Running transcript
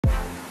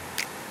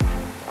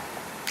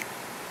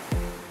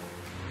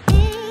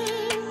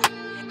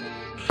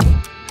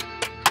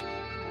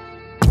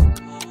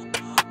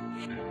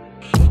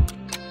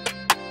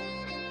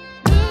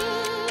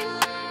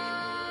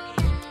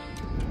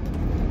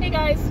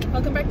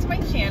welcome back to my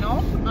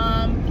channel.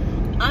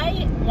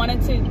 I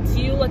wanted to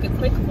do like a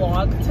quick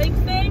vlog type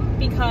thing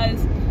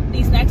because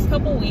these next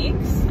couple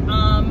weeks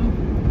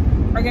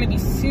are gonna be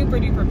super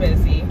duper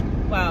busy.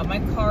 Wow, my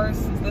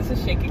this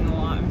is shaking a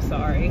lot, I'm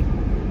sorry.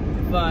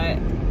 But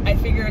I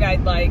figured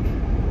I'd like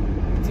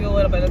do a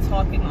little bit of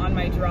talking on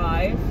my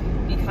drive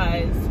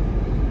because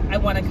I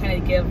want to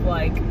kind of give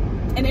like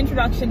an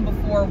introduction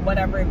before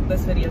whatever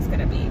this video is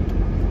gonna be.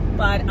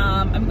 But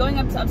I'm going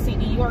up to upstate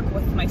New York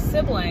with my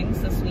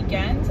siblings this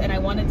weekend, and I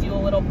want to do a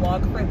little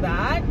vlog for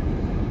that.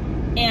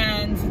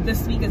 And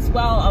this week as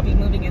well, I'll be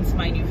moving into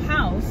my new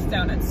house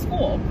down at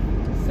school.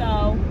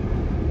 So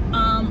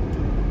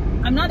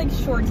I'm not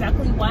sure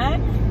exactly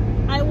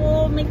when I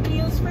will make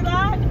videos for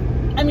that.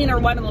 I mean, or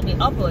when it will be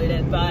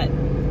uploaded, but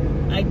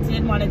I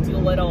did want to do a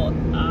little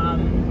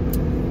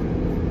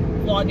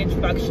vlog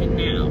introduction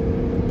now.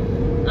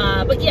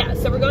 But yeah,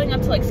 so we're going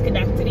up to like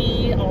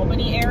Schenectady,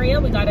 Albany area.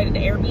 We got an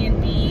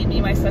Airbnb,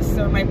 me, my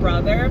sister, and my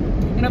brother.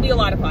 And it'll be a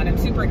lot of fun. I'm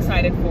super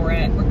excited for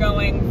it. We're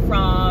going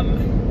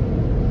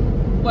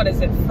from, what is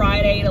it,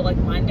 Friday to like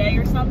Monday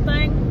or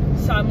something.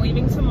 So I'm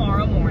leaving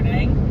tomorrow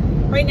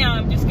morning. Right now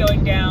I'm just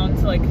going down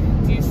to like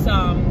do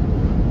some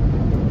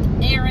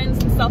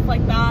errands and stuff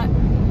like that.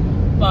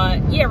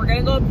 But yeah, we're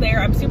gonna go up there.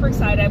 I'm super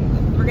excited.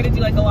 We're gonna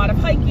do like a lot of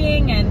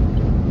hiking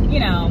and, you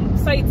know,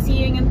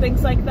 sightseeing and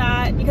things like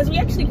that, because we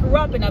actually grew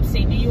up in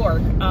upstate New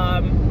York,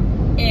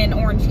 in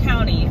Orange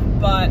County,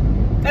 but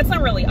that's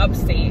not really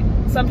upstate.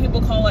 Some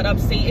people call it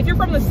upstate. If you're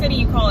from the city,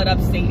 you call it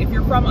upstate. If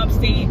you're from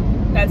upstate,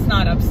 that's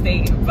not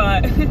upstate.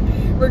 But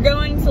we're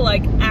going to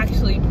like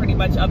actually pretty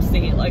much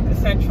upstate, like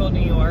central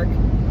New York.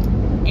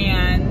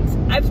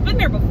 And I've been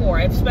there before.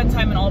 I've spent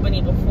time in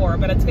Albany before,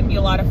 but it's gonna be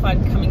a lot of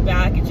fun coming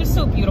back. It's just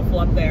so beautiful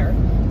up there.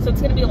 So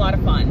it's gonna be a lot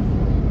of fun.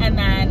 And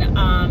then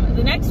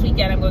the next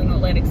weekend, I'm going to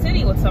Atlantic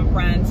City with some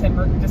friends, and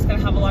we're just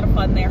gonna have a lot of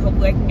fun there.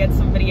 Hopefully I can get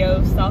some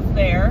video stuff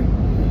there.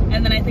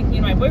 And then I think me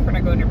and my boyfriend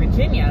are going to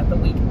Virginia the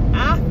week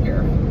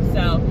after.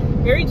 So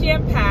very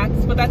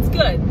jam-packed, but that's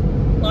good.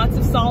 Lots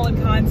of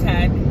solid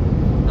content.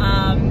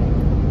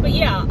 But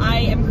yeah, I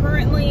am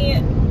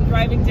currently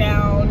driving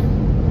down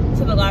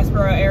to the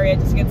Glassboro area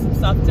just to get some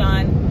stuff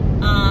done.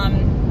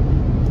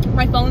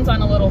 My phone's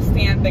on a little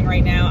stand thing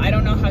right now. I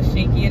don't know how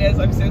shaky it is.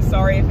 I'm so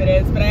sorry if it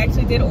is, but I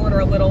actually did order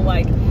a little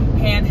like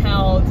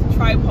handheld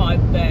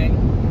tripod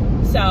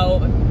thing.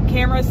 So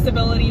camera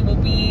stability will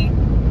be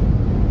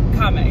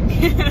coming.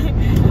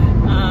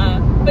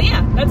 But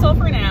yeah, that's all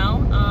for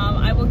now.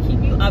 I will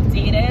keep you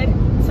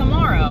updated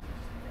tomorrow.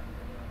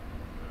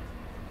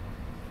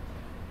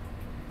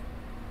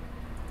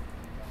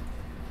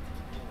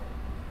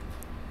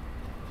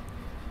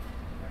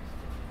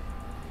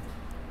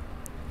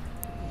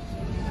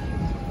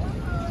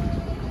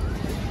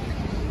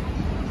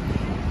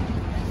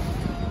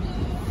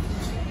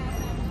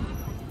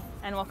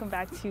 And welcome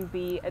back to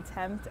the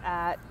attempt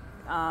at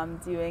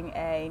doing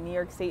a New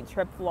York State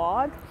trip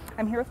vlog.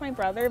 I'm here with my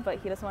brother, but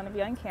he doesn't want to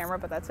be on camera,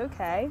 but that's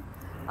okay.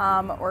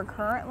 We're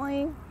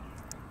currently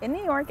in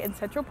New York in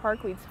Central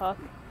Park. We took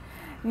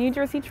New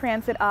Jersey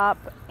Transit up,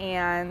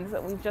 and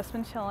we've just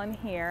been chilling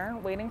here,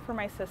 waiting for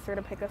my sister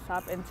to pick us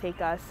up and take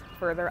us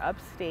further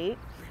upstate.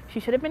 She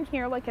should have been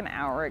here like an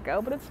hour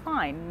ago, but it's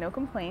fine. No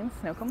complaints,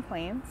 no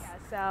complaints. Yeah,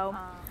 so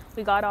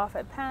we got off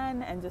at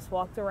Penn and just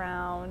walked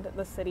around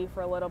the city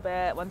for a little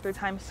bit, went through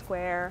Times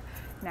Square.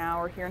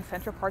 Now we're here in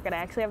Central Park, and I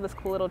actually have this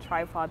cool little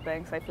tripod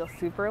thing, so I feel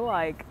super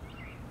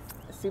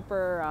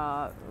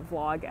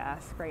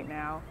vlog-esque right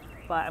now.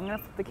 But I'm gonna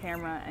flip the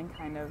camera and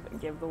kind of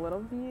give the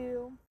little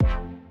view.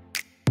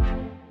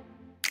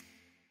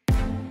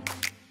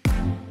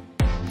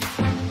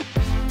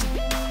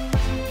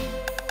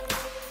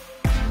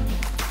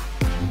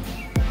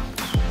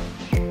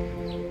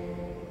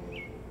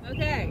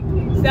 Okay,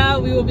 so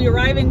we will be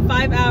arriving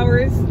 5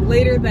 hours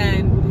later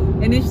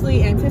than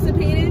initially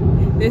anticipated.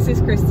 This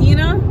is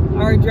Christina,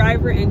 our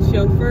driver and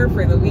chauffeur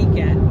for the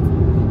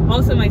weekend.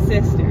 Also my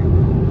sister.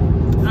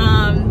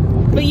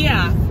 But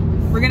yeah,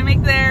 we're gonna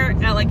make there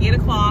at like 8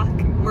 o'clock.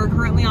 We're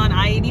currently on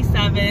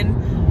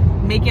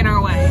I-87, making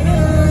our way.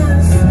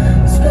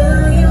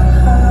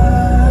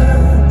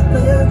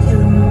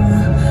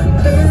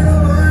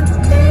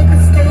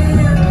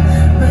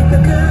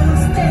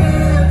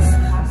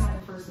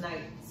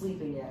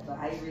 Sleeping yet, but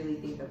I really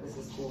think that this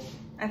is cool.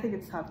 I think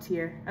it's top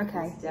tier.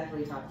 Okay. It's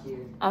definitely top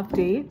tier.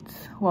 Update.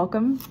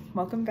 Welcome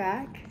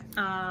back.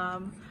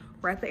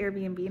 We're at the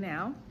Airbnb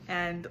now,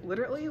 and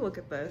literally look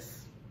at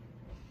this.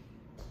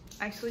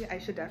 Actually, I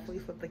should definitely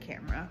flip the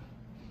camera.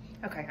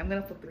 Okay, I'm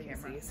gonna flip the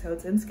camera. So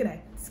it's in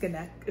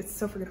it's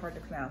so freaking hard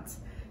to pronounce.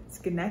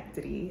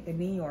 Schenectady in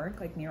New York,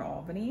 like near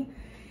Albany,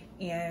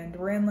 and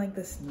we're in like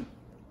this,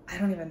 I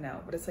don't even know,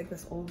 but it's like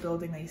this old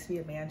building that used to be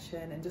a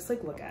mansion, and just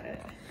like look at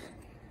it.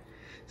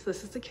 So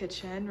this is the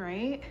kitchen,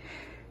 right?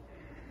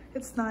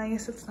 It's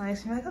nice, it's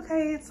nice. And you're like,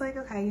 okay, it's like,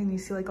 okay. And you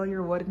see like all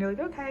your wood and you're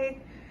like, okay,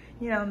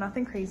 you know,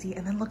 nothing crazy.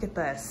 And then look at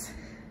this.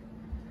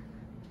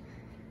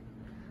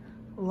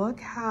 Look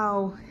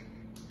how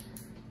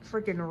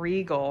freaking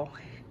regal.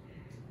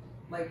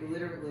 Like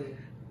literally.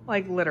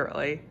 Like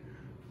literally.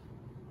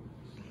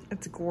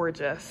 It's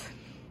gorgeous.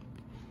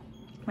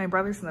 My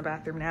brother's in the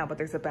bathroom now, but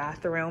there's a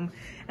bathroom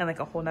and like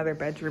a whole nother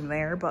bedroom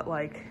there. But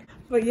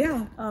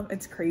yeah,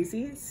 it's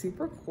crazy. It's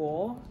super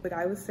cool. The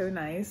guy was so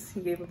nice.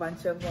 He gave a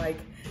bunch of like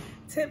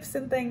tips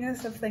and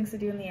things to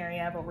do in the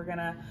area, but we're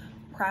gonna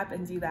prep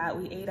and do that.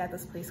 We ate at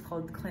this place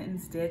called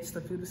Clinton's Ditch.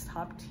 The food was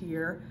top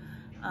tier.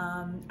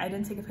 I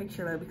didn't take a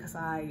picture though because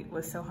I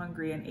was so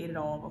hungry and ate it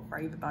all before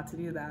I even thought to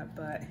do that,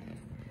 but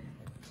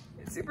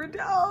it's super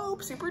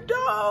dope, super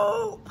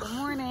dope. Good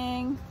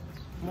morning.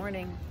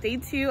 Morning. Day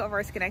 2 of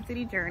our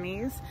Schenectady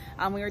journeys.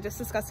 We were just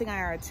discussing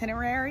our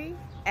itinerary,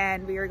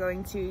 and we are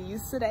going to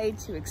use today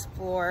to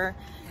explore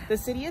the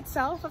city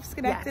itself of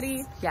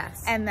Schenectady.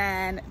 Yes. And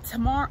then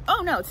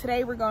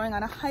today we're going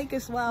on a hike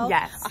as well.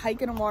 Yes. A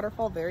hike and a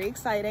waterfall, very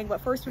exciting.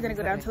 But first we're gonna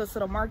go down to this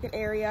little market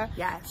area.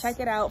 Yes.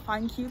 Check it out,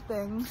 find cute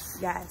things.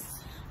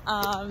 Yes.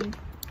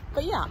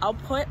 But yeah, I'll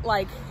put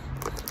like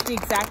the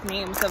exact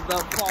names of the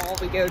fall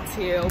we go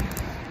to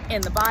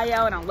in the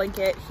bio, and I'll link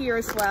it here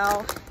as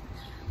well.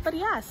 But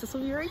yes, this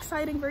will be very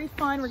exciting, very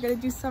fun. We're gonna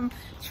do some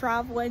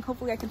traveling.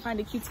 Hopefully I can find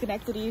a cute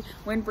Schenectady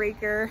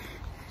windbreaker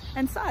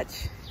and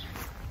such.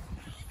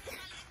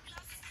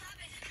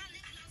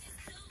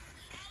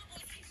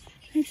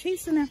 I'm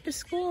chasing after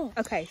school.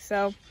 Okay,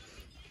 so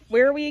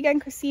where are we again,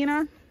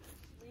 Christina?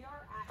 We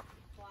are at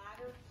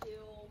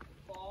Plotterkill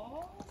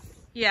Falls.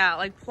 Yeah,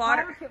 like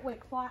Plotterkill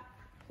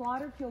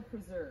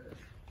Preserve.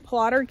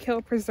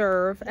 Plotterkill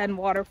Preserve and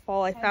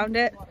Waterfall. I found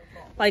it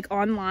like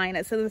online.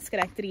 It's in the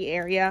Schenectady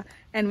area,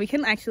 and we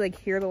can actually like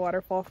hear the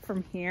waterfall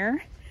from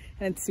here,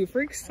 and it's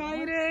super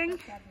exciting.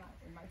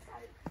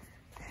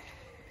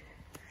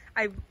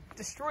 I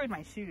destroyed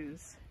my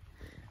shoes,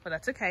 but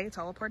that's okay. It's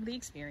all a part of the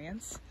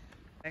experience.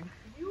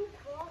 You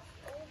crossed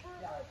over?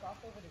 Yeah, I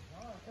crossed over the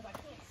yarn because I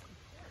can't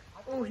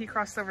see. Oh, he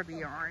crossed over the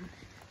yarn.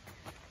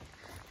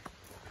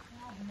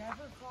 I've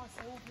never crossed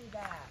over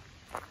that.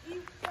 He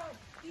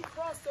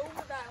crossed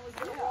over that and was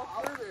going to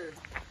walk further.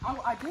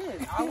 I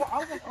did. I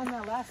was on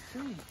that last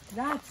tree.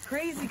 That's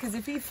crazy because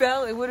if he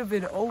fell, it would have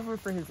been over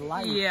for his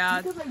life.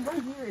 Yeah. Because like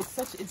right here, it's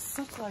such a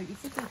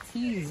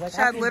tease. Like,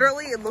 Chad,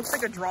 literally, it looks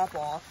like a drop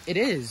off. It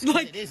is.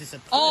 Like, it is. It's a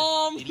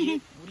cliff,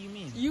 idiot. What do you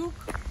mean?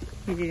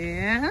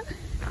 Yeah.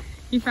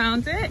 You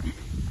found it?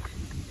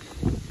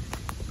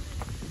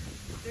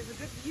 There's a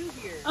good view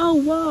here. Oh,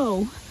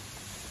 whoa.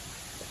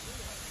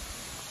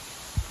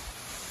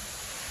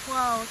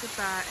 Whoa, look at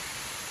that.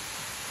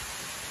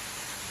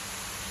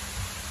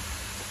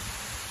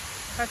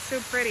 That's so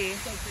pretty.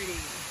 So pretty.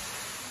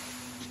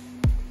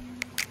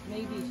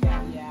 Maybe,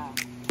 yeah.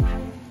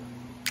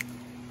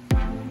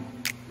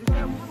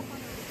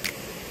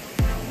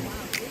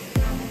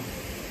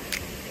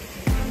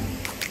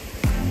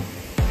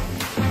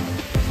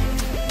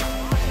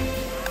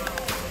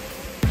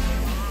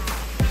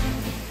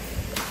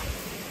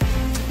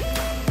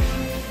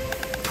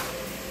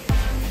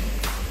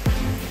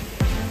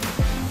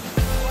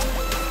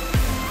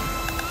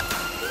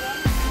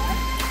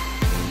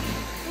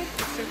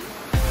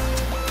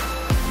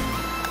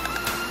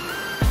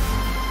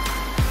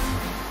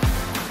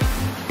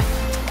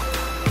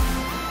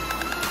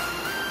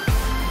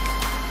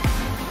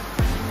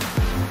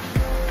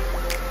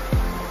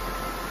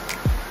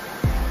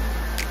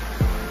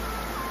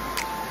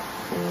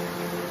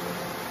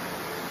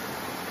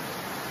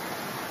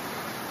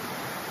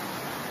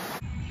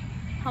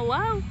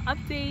 Hello,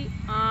 update.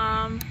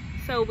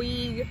 So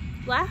we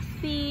left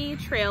the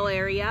trail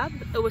area.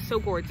 It was so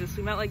gorgeous.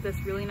 We met like this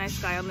really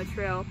nice guy on the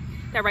trail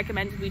that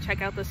recommended we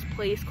check out this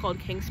place called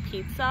King's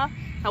Pizza.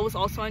 That was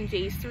also on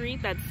J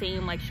Street, that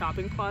same like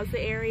shopping plaza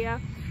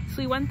area. So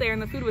we went there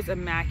and the food was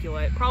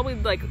immaculate. Probably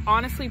like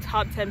honestly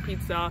top 10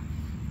 pizza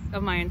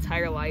of my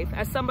entire life.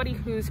 As somebody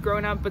who's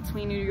grown up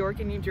between New York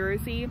and New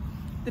Jersey,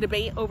 the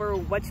debate over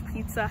which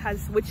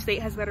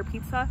state has better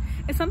pizza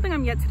is something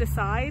I'm yet to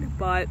decide,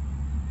 but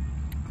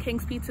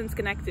King's Pizza in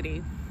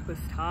Schenectady was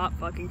top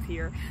fucking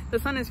tier. The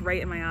sun is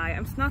right in my eye.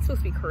 I'm not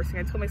supposed to be cursing.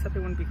 I told myself I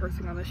wouldn't be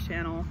cursing on this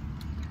channel.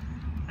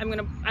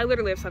 I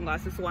literally have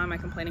sunglasses, so why am I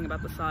complaining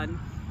about the sun?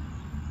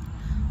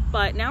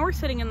 But now we're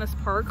sitting in this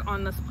park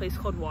on this place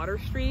called Water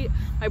Street.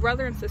 My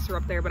brother and sister are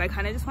up there, but I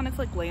kind of just wanted to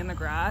like lay in the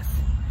grass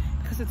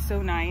because it's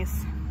so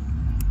nice.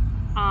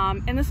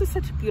 And this is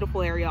such a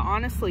beautiful area.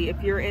 Honestly,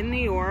 if you're in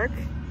New York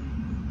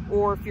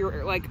or if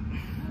you're like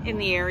in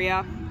the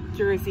area,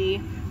 Jersey,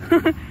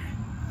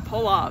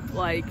 pull up.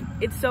 Like,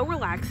 it's so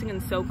relaxing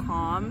and so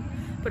calm,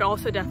 but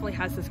also definitely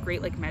has this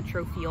great like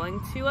metro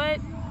feeling to it,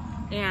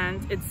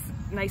 and it's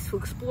nice to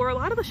explore. A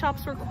lot of the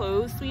shops were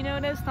closed, we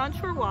noticed. Not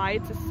sure why.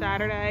 It's a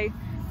Saturday.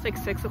 It's like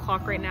 6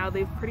 o'clock right now.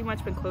 They've pretty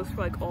much been closed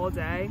for like all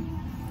day,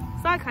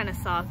 so that kind of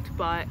sucked.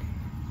 But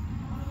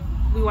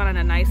we went on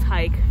a nice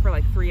hike for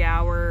like 3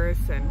 hours,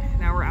 and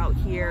now we're out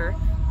here.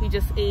 We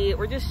just ate.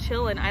 We're just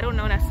chilling. I don't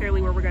know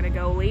necessarily where we're gonna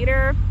go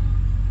later,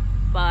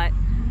 but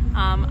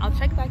I'll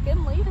check back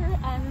in later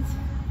and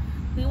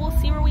we will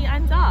see where we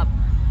end up.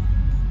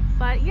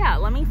 But yeah,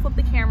 let me flip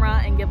the camera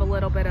and give a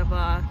little bit of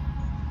a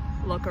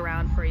look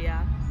around for you.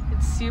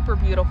 It's super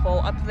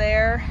beautiful. Up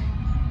there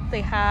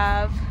they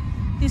have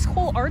these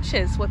cool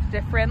arches with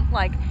different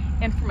like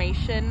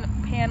information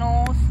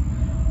panels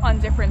on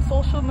different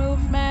social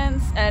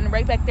movements. And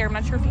right back there, I'm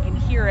not sure if you can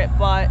hear it,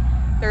 but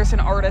there's an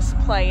artist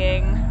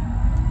playing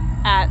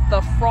at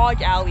the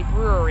Frog Alley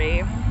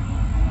Brewery.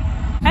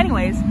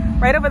 Anyways,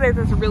 right over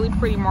there's a really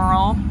pretty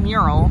mural.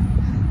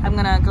 I'm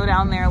gonna go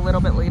down there a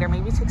little bit later,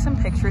 maybe take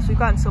some pictures. We've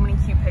gotten so many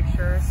cute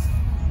pictures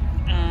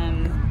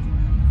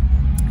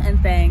and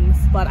things,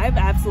 but I've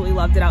absolutely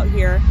loved it out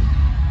here.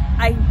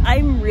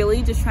 I'm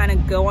really just trying to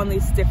go on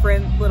these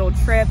different little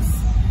trips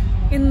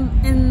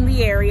in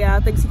the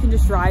area, things you can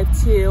just drive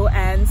to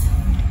and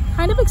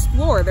kind of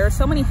explore. There are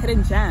so many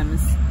hidden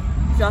gems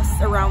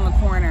just around the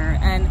corner,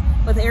 and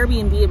with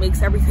Airbnb it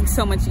makes everything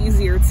so much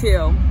easier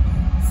too.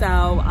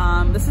 So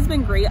this has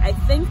been great. I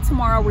think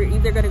tomorrow we're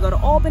either going to go to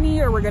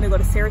Albany or we're going to go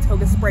to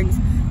Saratoga Springs.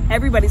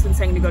 Everybody's been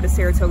saying to go to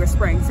Saratoga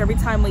Springs. Every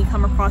time we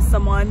come across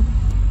someone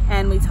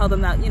and we tell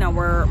them that, you know,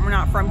 we're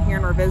not from here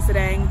and we're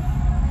visiting,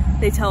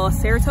 they tell us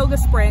Saratoga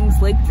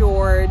Springs, Lake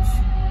George,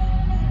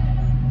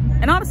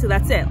 and honestly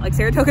that's it. Like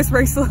Saratoga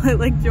Springs,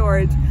 Lake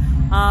George.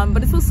 But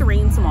it's supposed to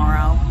rain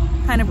tomorrow,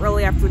 kind of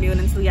early afternoon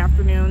into the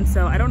afternoon.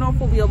 So I don't know if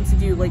we'll be able to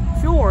do Lake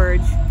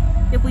George.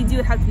 If we do,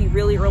 it has to be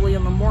really early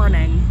in the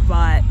morning,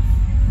 but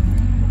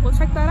we'll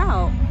check that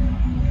out.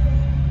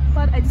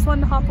 But I just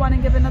wanted to hop on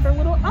and give another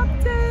little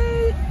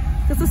update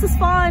because this is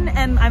fun,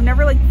 and I've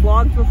never like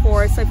vlogged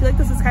before, so I feel like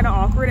this is kind of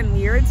awkward and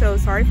weird. So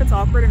sorry if it's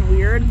awkward and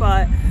weird,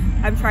 but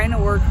I'm trying to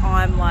work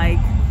on like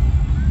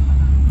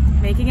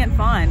making it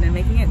fun and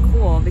making it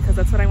cool because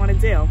that's what I want to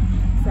do.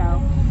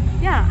 So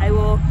yeah, I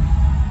will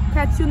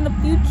catch you in the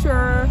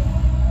future.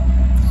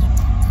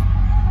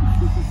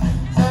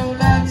 So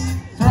let's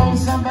throw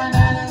some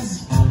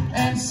bananas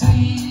and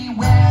see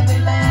where they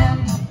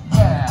land.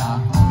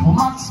 Yeah, we'll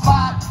mark the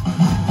spot.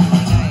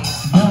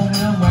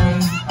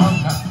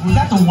 Was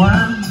that the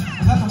worm?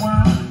 Was that the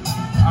worm?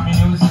 I mean,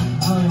 it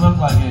really looked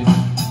like it.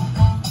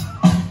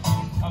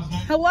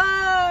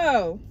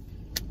 Hello!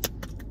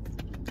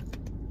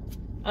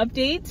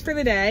 Updates for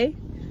the day.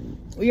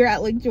 We are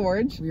at Lake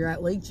George. We are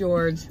at Lake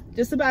George.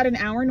 Just about an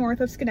hour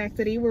north of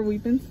Schenectady, where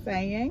we've been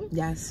staying.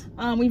 Yes.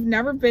 We've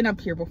never been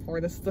up here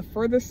before. This is the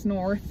furthest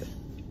north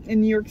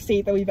in New York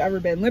State that we've ever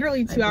been.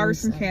 Literally 2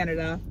 hours from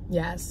Canada.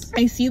 Yes.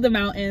 I see the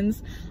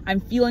mountains. I'm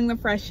feeling the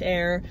fresh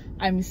air.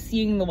 I'm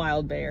seeing the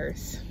wild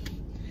bears,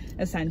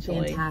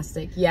 essentially.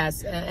 Fantastic.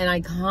 Yes. An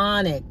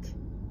iconic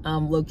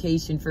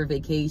location for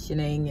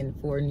vacationing and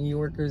for New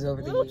Yorkers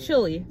over the years. A little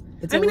chilly.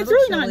 It's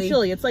really not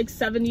chilly. It's like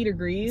 70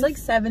 degrees. It's like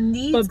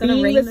 70. But it's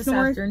gonna rain this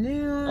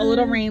afternoon. A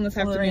little rain this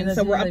afternoon.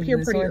 So we're up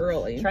here pretty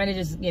early. Trying to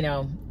just, you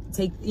know,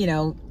 take,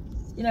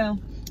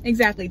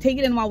 Exactly. Take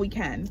it in while we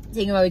can.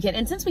 Take it while we can.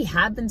 And since we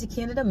have been to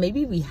Canada,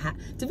 maybe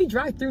did we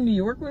drive through New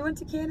York when we went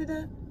to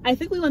Canada? I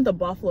think we went the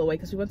Buffalo way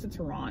because we went to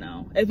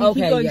Toronto. If you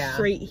keep going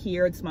straight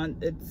here, it's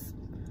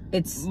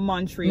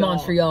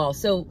Montreal.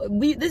 So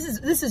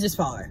this is just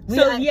far.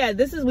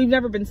 We've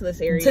never been to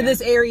this area.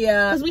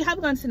 Because we have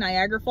gone to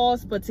Niagara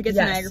Falls, but to get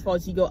to Niagara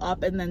Falls you go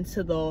up and then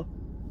to the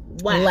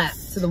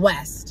west. To the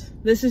west.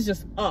 This is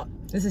just up.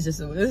 This is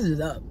just up. This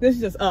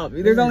is just up.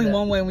 There's only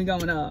one way and we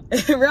going up.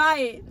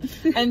 Right.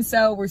 And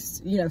so we're,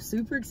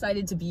 super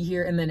excited to be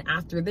here. And then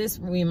after this,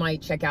 we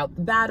might check out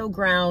the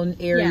battleground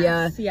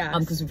area. Yes.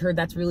 Because we've heard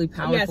that's really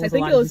powerful. Yes, I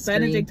think it was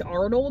Benedict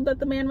Arnold that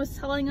the man was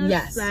telling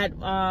us. That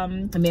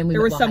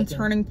there was some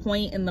turning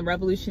point in the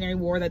Revolutionary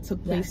War that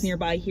took place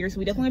nearby here. So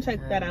we definitely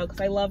check that out because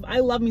I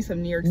love me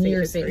some New York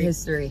State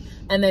history.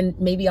 And then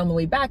maybe on the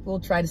way back, we'll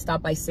try to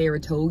stop by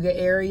Saratoga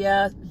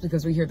area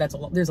because we hear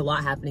there's a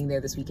lot happening there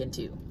this weekend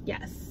too. Yes.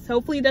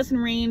 Hopefully it doesn't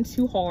rain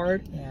too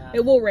hard. Yeah.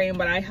 It will rain,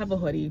 but I have a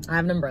hoodie. I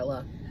have an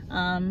umbrella.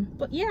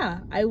 But yeah,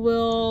 I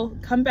will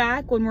come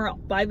back when we're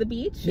by the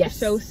beach. Yes.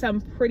 Show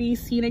some pretty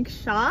scenic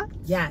shots.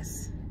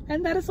 Yes.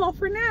 And that is all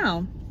for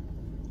now.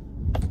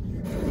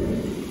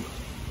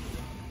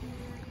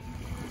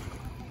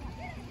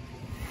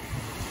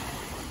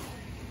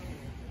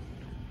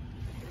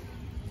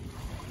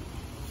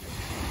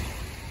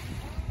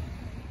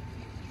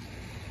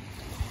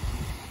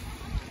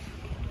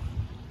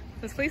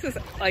 This place is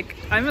like,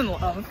 I'm in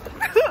love.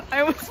 I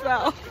almost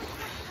fell.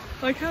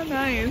 Like, how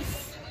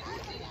nice.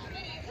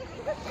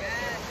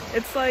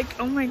 It's like,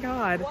 oh my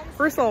God.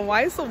 First of all,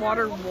 why is the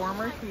water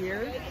warmer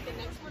here?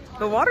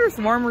 The water is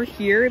warmer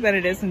here than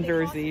it is in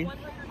Jersey.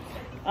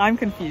 I'm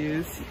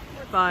confused,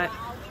 but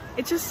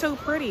it's just so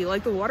pretty.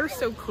 Like, the water's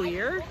so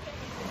clear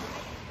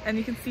and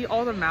you can see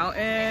all the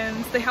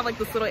mountains. They have like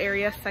this little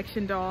area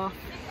sectioned off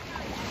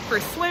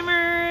for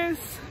swimmers.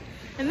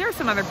 And there are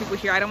some other people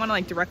here. I don't want to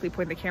like directly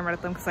point the camera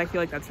at them because I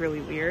feel like that's really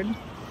weird.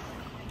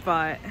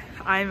 But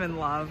I'm in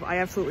love. I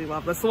absolutely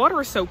love this. The water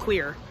is so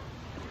clear.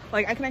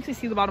 Like I can actually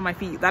see the bottom of my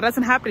feet. That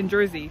doesn't happen in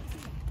Jersey.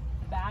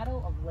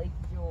 Battle of Lake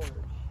George.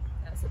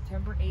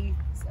 September 8th.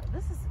 So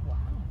this is, wow.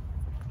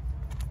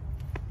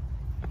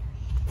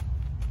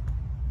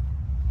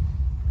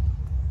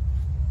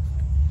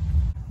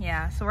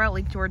 Yeah, so we're at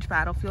Lake George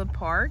Battlefield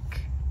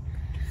Park,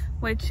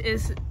 which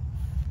is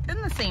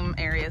in the same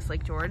area as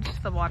Lake George.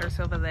 The water's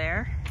over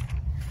there.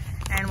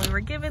 And we were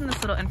given this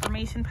little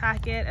information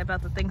packet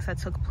about the things that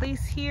took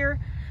place here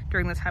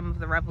during the time of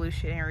the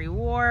Revolutionary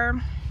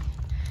War.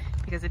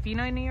 Because if you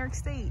know New York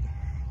State,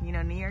 you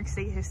know New York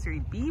State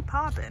history be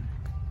poppin'.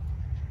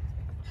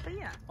 But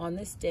yeah. On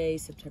this day,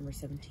 September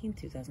 17th,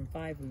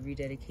 2005, we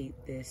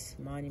rededicate this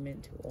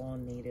monument to all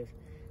Native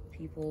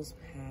peoples,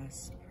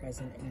 past,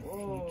 present, and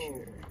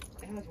future.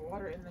 It has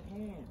water in the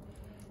hand.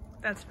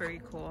 That's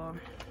very cool.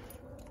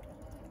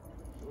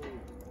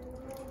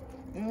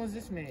 When was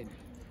this made?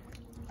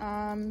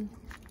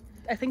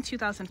 I think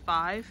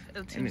 2005.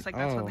 It seems like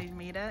that's when they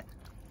made it.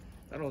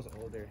 I thought it was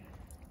older.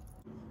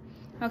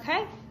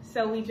 Okay,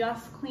 so we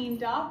just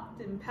cleaned up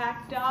and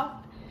packed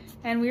up,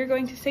 and we are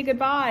going to say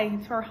goodbye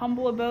to our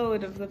humble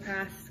abode of the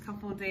past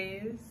couple of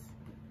days.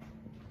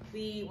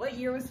 What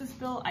year was this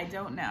built? I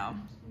don't know.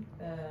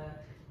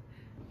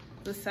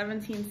 The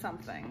 17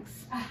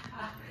 somethings.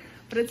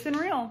 But it's been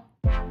real.